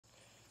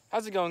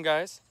How's it going,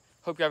 guys?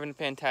 Hope you're having a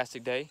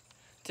fantastic day.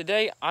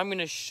 Today I'm going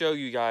to show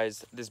you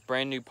guys this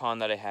brand new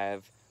pond that I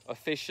have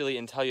officially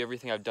and tell you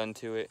everything I've done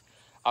to it.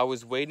 I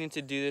was waiting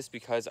to do this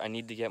because I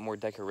need to get more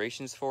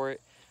decorations for it,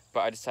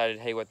 but I decided,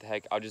 hey, what the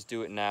heck, I'll just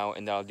do it now,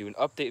 and then I'll do an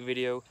update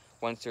video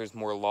once there's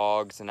more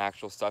logs and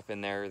actual stuff in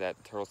there that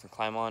the turtles can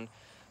climb on.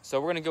 So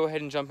we're going to go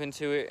ahead and jump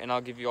into it, and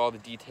I'll give you all the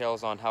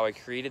details on how I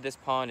created this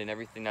pond and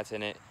everything that's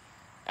in it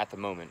at the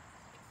moment.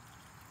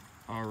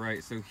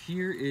 Alright, so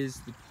here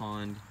is the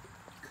pond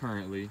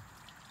currently.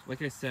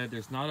 Like I said,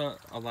 there's not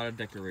a lot of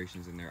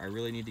decorations in there. I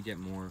really need to get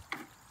more.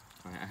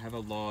 I have a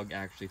log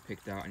actually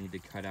picked out I need to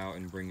cut out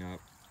and bring up.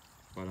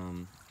 But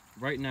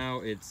right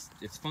now it's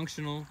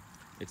functional.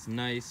 It's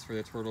nice for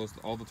the turtles.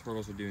 All the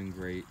turtles are doing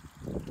great.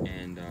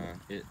 And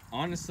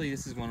honestly,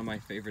 this is one of my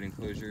favorite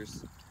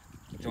enclosures.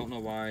 Don't know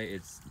why.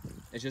 It's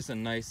just a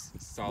nice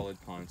solid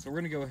pond. So we're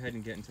gonna go ahead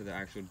and get into the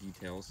actual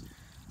details.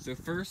 So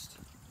first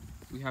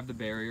we have the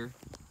barrier.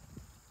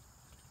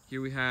 Here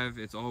we have,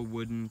 it's all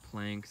wooden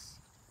planks.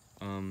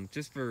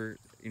 Just for,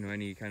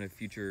 any kind of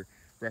future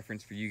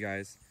reference for you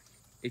guys.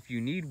 If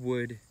you need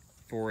wood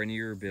for any of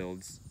your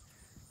builds,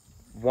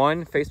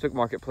 1, Facebook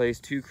Marketplace,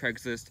 2,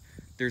 Craigslist,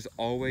 there's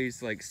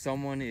always like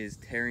someone is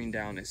tearing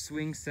down a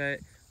swing set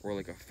or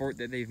like a fort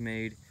that they've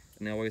made,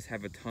 and they always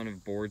have a ton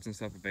of boards and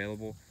stuff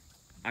available.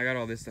 I got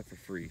all this stuff for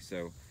free.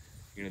 So,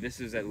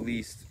 this is at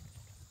least,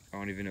 I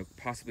don't even know,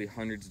 possibly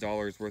hundreds of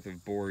dollars worth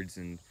of boards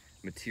and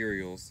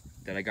materials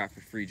that I got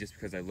for free just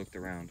because I looked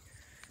around.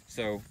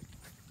 So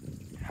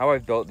how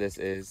I've built this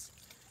is,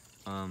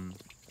 I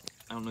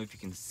don't know if you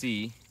can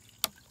see,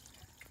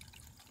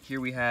 here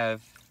we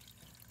have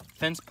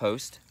fence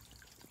post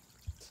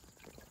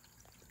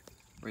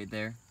right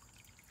there.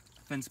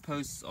 Fence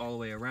posts all the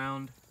way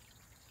around.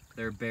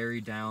 They're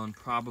buried down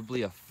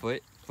probably a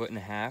foot and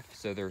a half,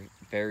 so they're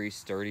very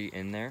sturdy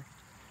in there.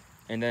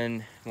 And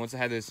then once I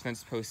had those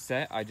fence posts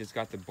set, I just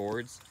got the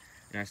boards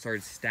and I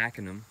started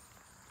stacking them.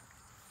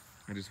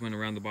 I just went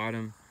around the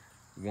bottom,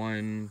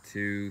 1,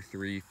 2,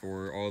 3,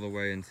 4, all the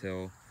way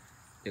until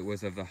it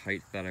was of the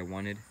height that I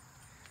wanted.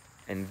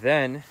 And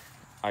then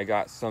I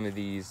got some of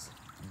these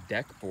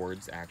deck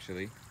boards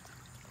actually,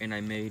 and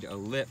I made a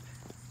lip.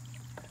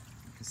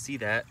 You can see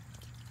that.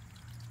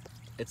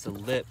 It's a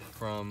lip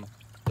from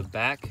the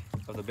back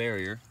of the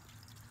barrier,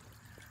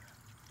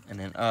 and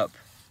then up,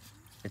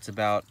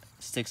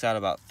 sticks out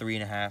about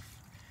 3.5,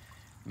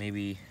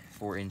 maybe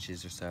 4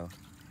 inches or so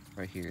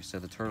right here. So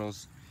the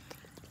turtles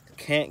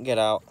can't get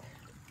out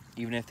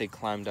even if they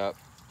climbed up,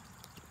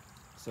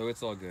 so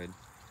it's all good.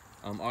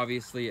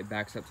 Obviously it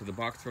backs up to the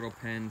box turtle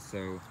pen,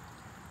 so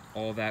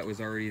all that was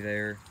already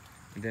there.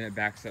 And then it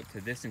backs up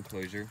to this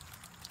enclosure,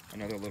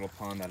 another little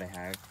pond that I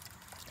have,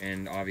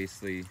 and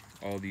obviously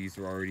all these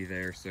were already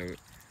there. So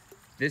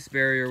this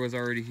barrier was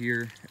already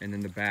here, and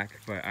then the back,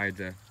 but I had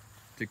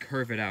to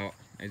curve it out,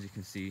 as you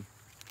can see.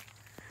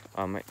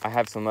 I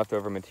have some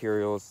leftover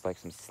materials like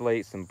some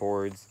slate, some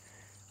boards,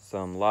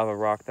 some lava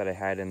rock that I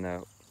had in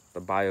the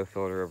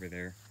biofilter over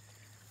there.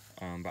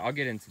 But I'll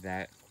get into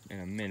that in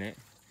a minute.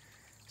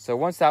 So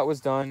once that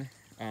was done,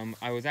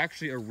 I was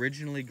actually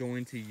originally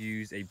going to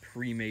use a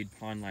pre-made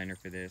pond liner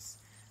for this.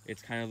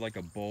 It's kind of like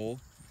a bowl,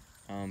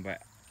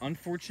 but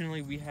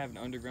unfortunately we have an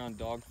underground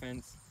dog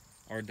fence.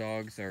 Our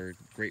dogs are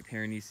Great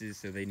Pyrenees,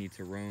 so they need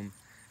to roam.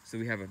 So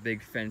we have a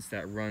big fence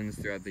that runs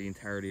throughout the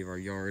entirety of our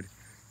yard,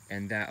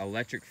 and that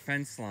electric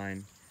fence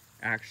line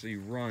actually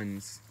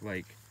runs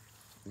like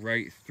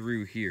right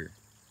through here.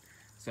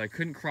 So I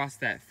couldn't cross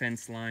that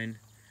fence line,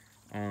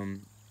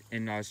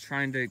 and I was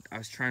trying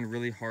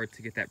really hard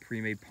to get that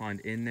pre-made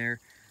pond in there,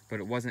 but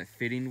it wasn't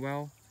fitting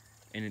well,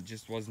 and it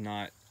just was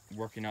not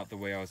working out the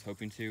way I was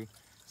hoping to.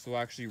 So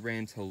I actually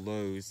ran to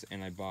Lowe's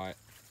and I bought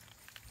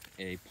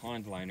a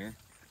pond liner,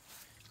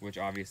 which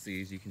obviously,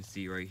 as you can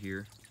see right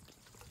here,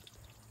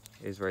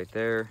 is right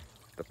there,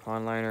 the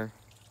pond liner.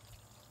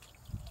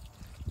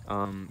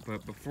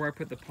 But before I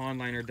put the pond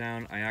liner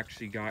down, I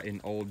actually got an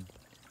old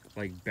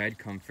bed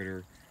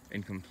comforter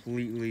and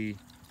completely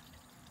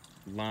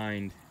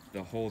lined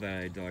the hole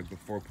that I dug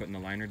before putting the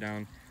liner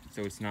down,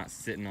 so it's not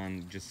sitting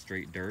on just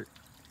straight dirt.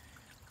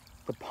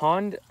 The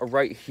pond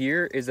right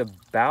here is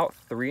about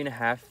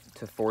 3.5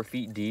 to 4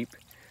 feet deep.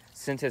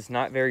 Since it's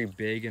not very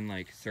big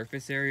in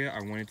surface area, I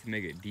wanted to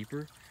make it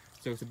deeper.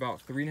 So it's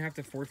about 3.5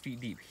 to 4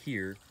 feet deep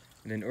here,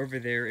 and then over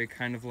there it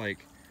kind of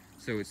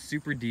so it's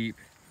super deep.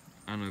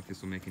 I don't know if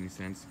this will make any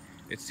sense.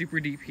 It's super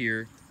deep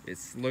here, it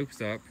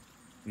slopes up,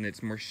 and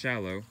it's more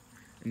shallow.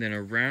 And then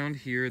around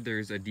here,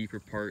 there's a deeper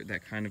part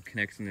that kind of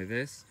connects into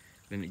this.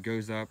 Then it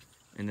goes up,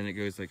 and then it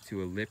goes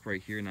to a lip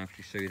right here, and I'll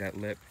actually show you that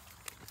lip.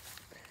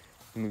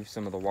 Move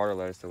some of the water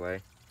lettuce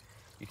away.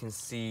 You can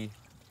see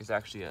there's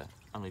actually I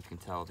don't know if you can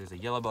tell, there's a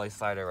yellow belly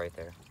slider right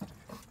there.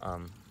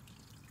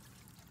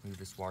 Move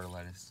this water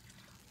lettuce.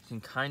 You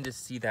can kind of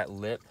see that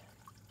lip,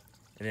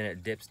 and then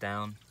it dips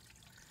down.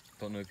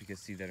 Don't know if you can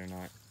see that or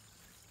not.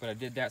 But I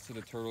did that so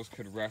the turtles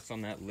could rest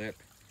on that lip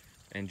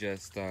and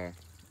just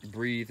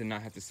breathe and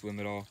not have to swim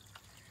at all.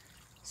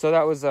 So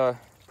that was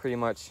pretty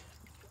much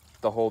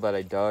the hole that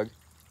I dug.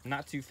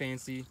 not too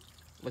fancy.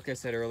 Like I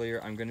said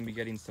earlier, I'm going to be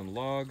getting some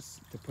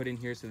logs to put in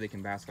here so they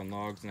can bask on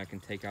logs, and I can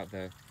take out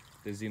the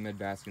Zoo Med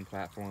basking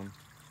platform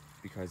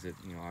because it,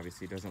 you know,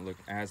 obviously doesn't look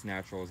as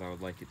natural as I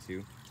would like it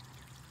to.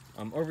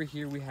 Over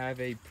here we have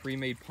a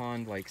pre-made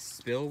pond like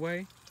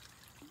spillway,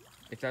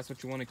 if that's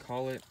what you want to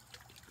call it.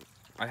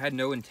 I had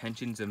no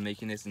intentions of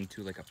making this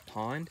into like a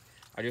pond.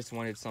 I just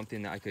wanted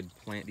something that I could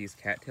plant these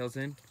cattails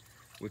in,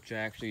 which I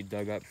actually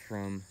dug up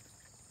from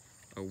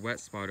a wet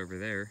spot over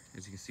there.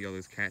 As you can see, all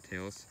those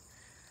cattails.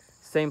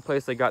 Same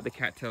place I got the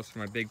cattails for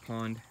my big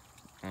pond.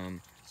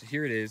 So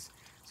here it is.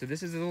 So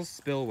this is a little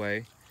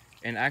spillway,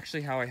 and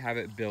actually how I have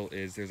it built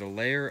is there's a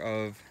layer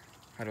of,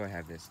 how do I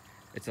have this?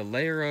 It's a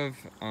layer of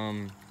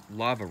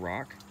lava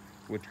rock,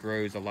 which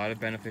grows a lot of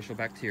beneficial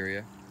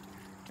bacteria.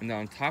 And then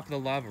on top of the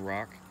lava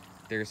rock,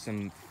 there's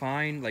some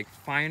fine, like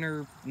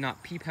finer,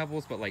 not pea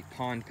pebbles, but like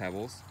pond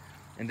pebbles.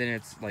 And then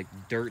it's like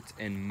dirt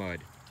and mud.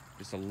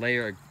 Just a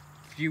layer,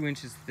 a few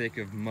inches thick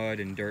of mud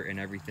and dirt and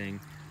everything,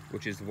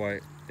 which is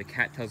what the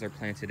cattails are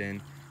planted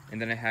in. And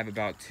then I have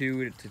about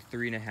 2 to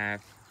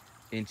 3.5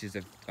 inches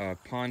of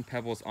pond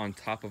pebbles on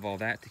top of all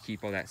that to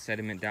keep all that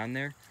sediment down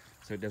there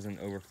so it doesn't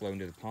overflow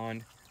into the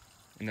pond.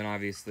 And then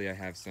obviously I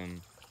have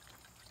some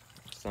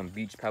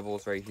beach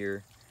pebbles right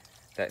here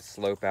that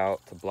slope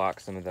out to block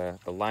some of the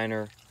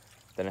liner.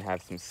 Then I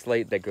have some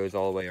slate that goes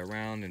all the way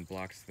around and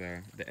blocks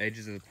the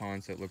edges of the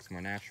pond so it looks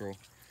more natural.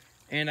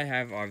 And I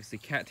have obviously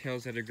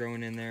cattails that are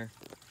growing in there.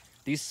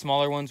 These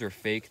smaller ones are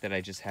fake that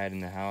I just had in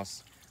the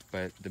house,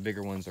 but the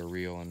bigger ones are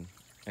real, and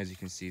as you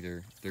can see,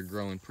 they're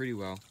growing pretty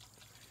well.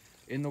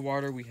 In the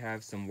water we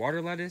have some water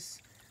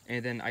lettuce,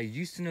 and then I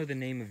used to know the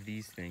name of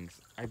these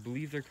things. I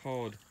believe they're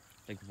called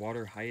like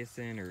water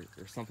hyacinth or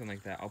something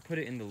like that. I'll put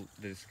it in the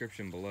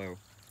description below.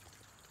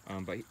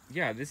 But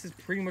yeah, this is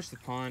pretty much the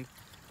pond.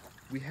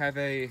 We have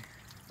oh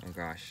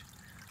gosh,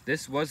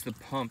 this was the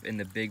pump in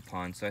the big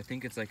pond, so I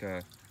think it's like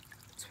a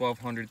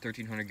 1,200,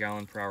 1,300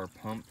 gallon per hour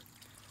pump.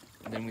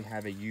 And then we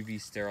have a UV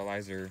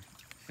sterilizer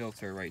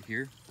filter right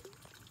here.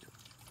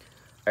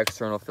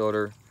 External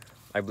filter.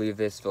 I believe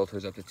this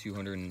filters up to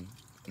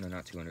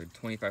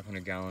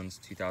 2,500 gallons,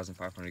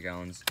 2,500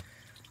 gallons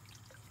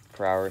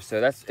per hour.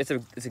 So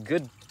it's a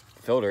good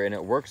filter, and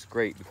it works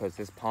great because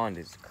this pond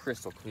is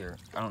crystal clear.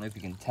 I don't know if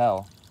you can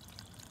tell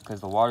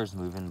because the water's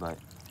moving, but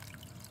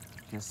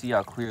you can see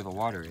how clear the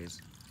water is.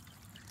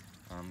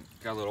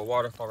 Got a little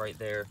waterfall right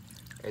there.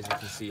 As you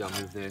can see, I'll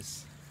move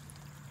this.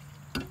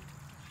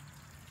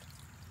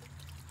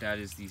 That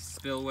is the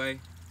spillway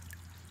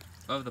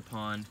of the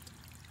pond.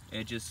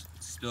 It just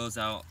spills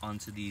out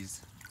onto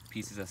these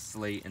pieces of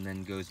slate and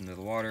then goes into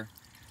the water.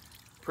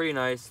 Pretty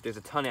nice. There's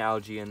a ton of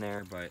algae in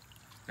there, but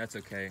that's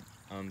okay.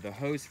 The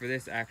hose for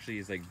this actually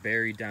is like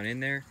buried down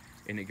in there,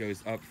 and it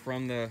goes up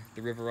from the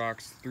river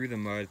rocks, through the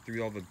mud,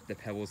 through all the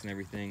pebbles and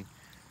everything,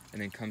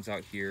 and then comes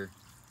out here.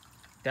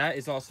 That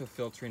is also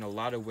filtering a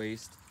lot of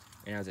waste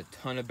and has a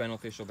ton of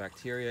beneficial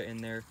bacteria in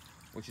there,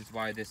 which is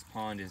why this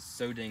pond is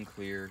so dang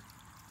clear,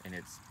 and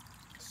it's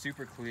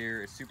super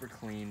clear, it's super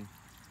clean.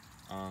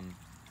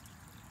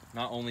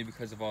 Not only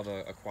because of all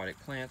the aquatic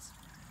plants,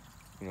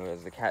 you know,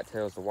 as the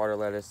cattails, the water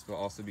lettuce, but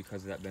also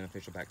because of that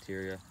beneficial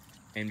bacteria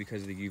and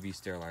because of the UV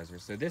sterilizer.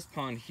 So this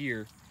pond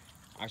here,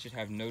 I should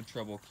have no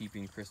trouble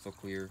keeping crystal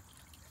clear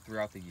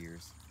throughout the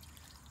years.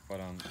 But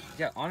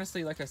yeah,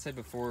 honestly, like I said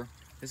before,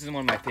 this is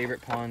one of my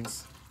favorite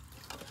ponds.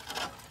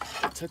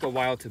 It took a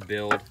while to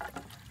build.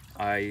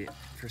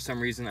 For some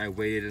reason, I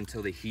waited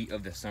until the heat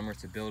of the summer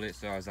to build it,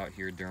 so I was out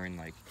here during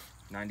like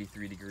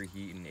 93-degree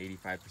heat and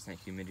 85%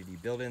 humidity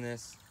building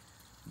this,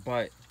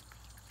 but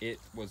it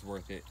was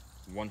worth it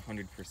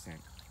 100%.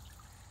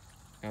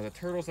 Now the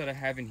turtles that I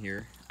have in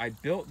here, I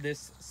built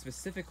this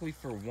specifically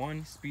for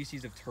one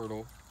species of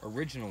turtle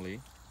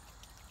originally,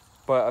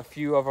 but a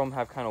few of them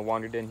have kind of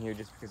wandered in here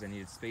just because I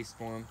needed space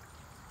for them.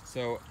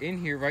 So in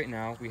here right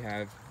now we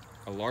have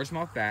a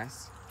largemouth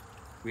bass,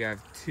 we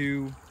have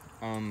 2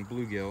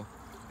 bluegill,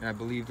 and I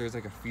believe there's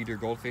like a feeder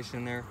goldfish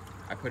in there.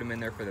 I put them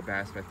in there for the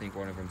bass, but I think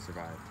one of them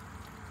survived.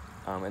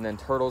 And then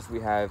turtles, we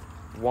have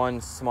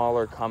 1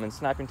 smaller common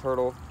snapping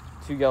turtle,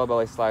 2 yellow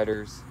belly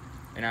sliders,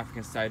 an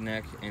African side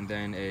neck, and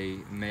then a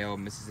male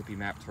Mississippi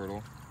map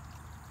turtle.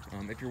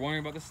 If you're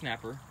wondering about the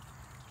snapper,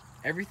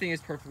 everything is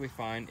perfectly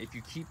fine. If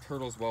you keep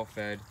turtles well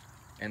fed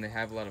and they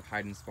have a lot of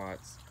hiding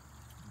spots,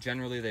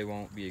 generally they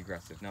won't be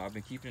aggressive. Now I've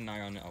been keeping an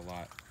eye on it a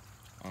lot,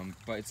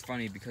 but it's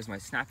funny because my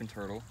snapping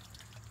turtle,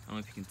 I don't know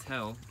if you can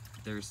tell,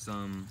 there's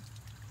some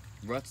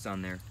ruts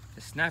on there.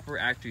 The snapper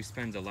actually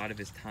spends a lot of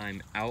his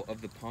time out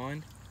of the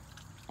pond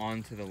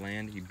onto the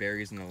land. He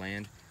buries in the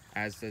land,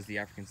 as does the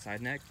African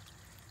side neck.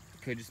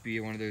 It could just be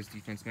one of those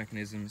defense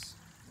mechanisms.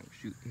 Oh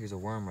shoot, here's a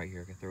worm right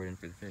here. I can throw it in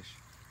for the fish.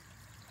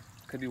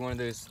 Could be one of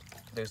those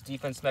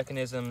defense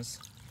mechanisms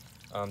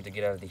to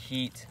get out of the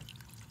heat.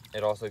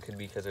 It also could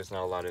be because there's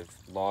not a lot of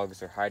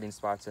logs or hiding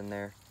spots in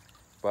there.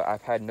 But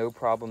I've had no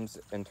problems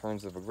in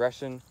terms of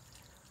aggression.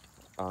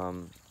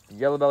 The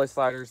yellow belly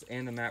sliders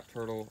and the map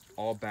turtle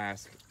all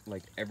bask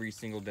like every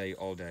single day,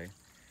 all day.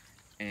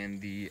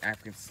 And the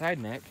African side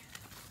neck,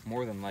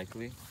 more than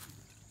likely,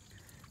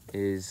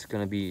 is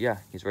gonna be, yeah,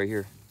 he's right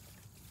here.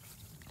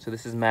 So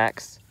this is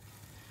Max,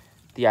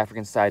 the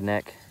African side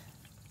neck.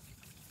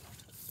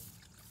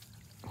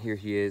 Here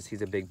he is,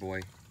 he's a big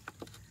boy.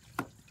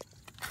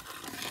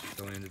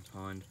 Going into the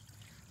pond.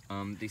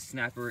 The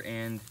snapper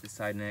and the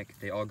side neck,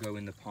 they all go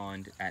in the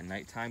pond at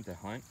nighttime to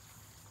hunt.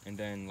 And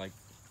then like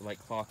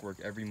clockwork,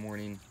 every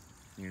morning,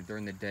 you know,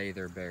 during the day,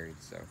 they're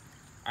buried. So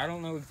I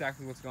don't know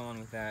exactly what's going on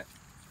with that,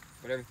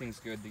 but everything's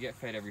good. They get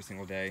fed every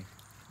single day.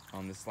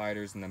 The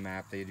sliders and the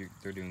map,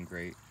 they're doing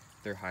great.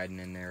 They're hiding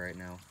in there right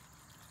now.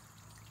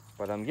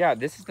 But yeah,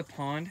 this is the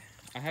pond.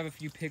 I have a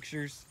few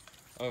pictures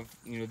of,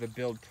 you know, the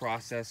build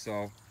process,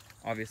 so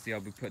obviously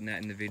I'll be putting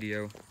that in the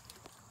video.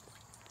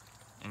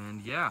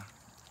 And yeah,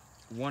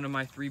 one of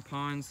my 3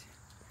 ponds.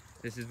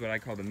 This is what I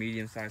call the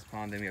medium-sized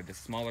pond. Then we have the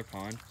smaller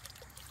pond.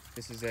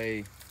 This is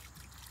I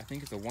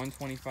think it's a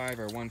 125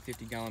 or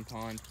 150 gallon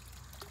pond.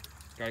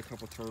 Got a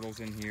couple turtles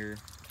in here.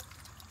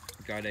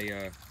 Got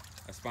a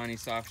spiny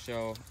soft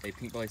shell, a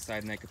pink belly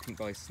side neck, a pink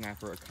belly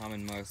snapper, a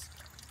common musk,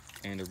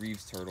 and a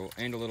Reeves turtle,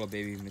 and a little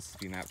baby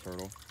Mississippi map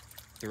turtle.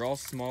 They're all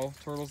small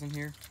turtles in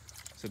here,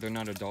 so they're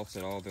not adults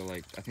at all. They're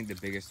like, I think the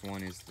biggest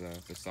one is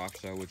the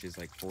soft shell, which is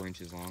like 4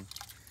 inches long.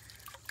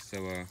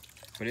 So,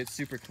 but it's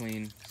super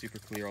clean, super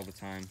clear all the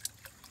time.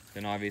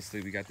 Then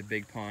obviously we got the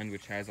big pond,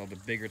 which has all the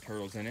bigger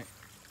turtles in it,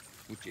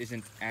 which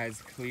isn't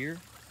as clear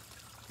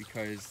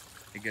because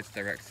it gets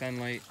direct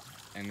sunlight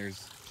and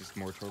there's just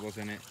more turtles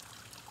in it.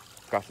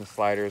 Got some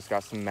sliders,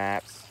 got some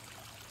maps,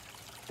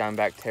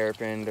 diamondback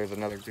terrapin, there's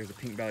a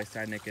pink belly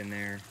side neck in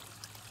there,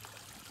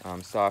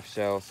 soft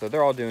shell, so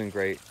they're all doing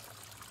great.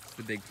 It's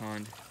the big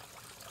pond.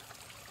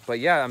 But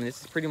yeah, I mean,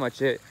 this is pretty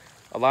much it.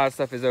 A lot of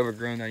stuff is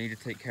overgrown that I need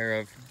to take care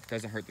of. It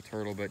doesn't hurt the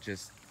turtle, but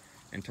just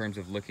in terms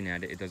of looking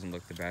at it, it doesn't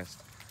look the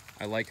best.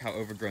 I like how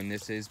overgrown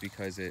this is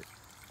because it,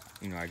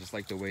 you know, I just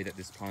like the way that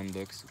this pond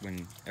looks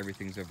when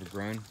everything's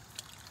overgrown.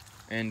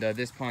 And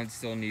this pond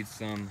still needs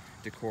some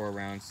decor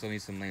around, still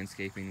needs some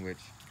landscaping, which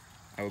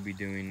I will be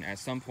doing at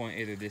some point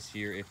either this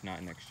year, if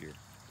not next year.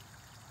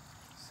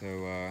 So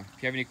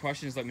if you have any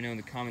questions, let me know in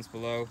the comments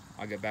below.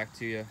 I'll get back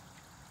to you.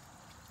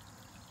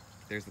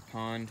 There's the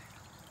pond.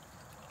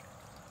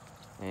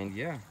 And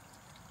yeah.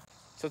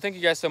 So thank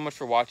you guys so much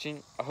for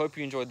watching. I hope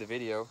you enjoyed the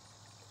video.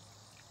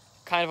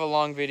 Kind of a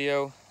long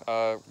video,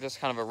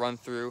 just kind of a run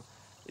through.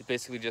 It's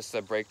basically just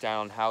a breakdown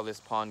on how this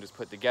pond was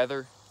put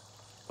together.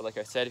 But like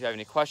I said, if you have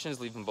any questions,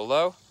 leave them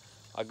below.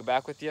 I'll get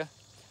back with you.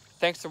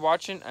 Thanks for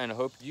watching, and I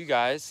hope you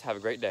guys have a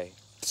great day.